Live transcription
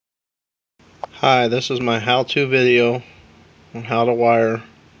Hi, this is my how-to video on how to wire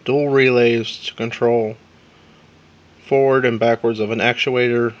dual relays to control forward and backwards of an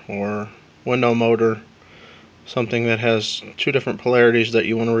actuator or window motor, something that has two different polarities that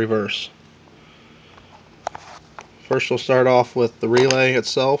you want to reverse. First, we'll start off with the relay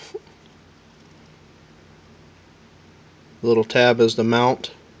itself. The little tab is the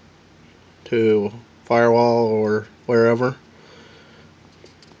mount to firewall or wherever.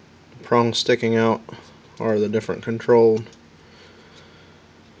 The prongs sticking out are the different controlled.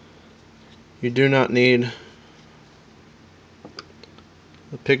 You do not need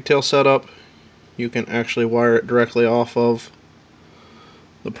the pigtail setup. You can actually wire it directly off of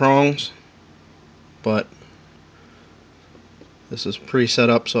the prongs, but this is pre-set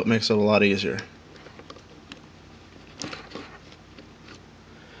up, so it makes it a lot easier.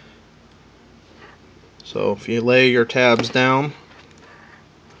 So if you lay your tabs down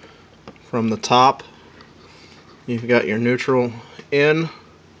from the top, you've got your neutral in,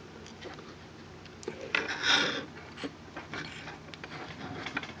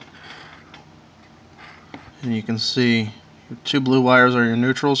 and you can see your two blue wires are your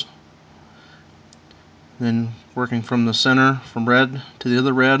neutrals. Then working from the center, from red to the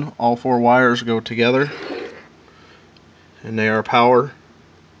other red, all four wires go together, and they are power.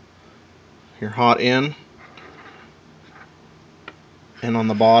 Your hot in, and on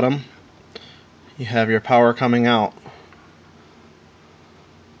the bottom you have your power coming out.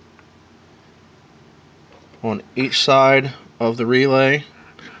 On each side of the relay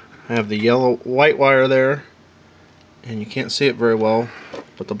I have the yellow white wire there, and you can't see it very well,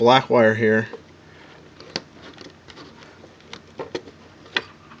 but the black wire here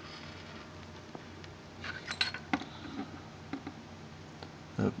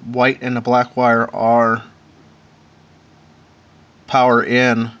the white and the black wire are power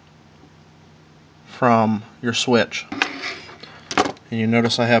in from your switch. And you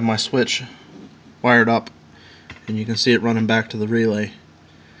notice I have my switch wired up, and you can see it running back to the relay.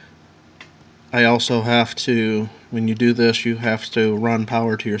 I also have to, when you do this, you have to run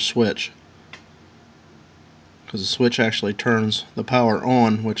power to your switch, because the switch actually turns the power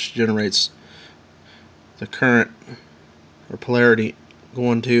on, which generates the current or polarity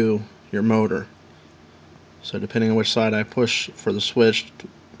going to your motor. So depending on which side I push for the switch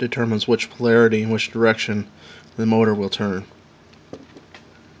determines which polarity and which direction the motor will turn.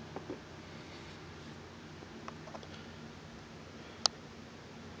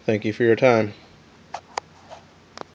 Thank you for your time.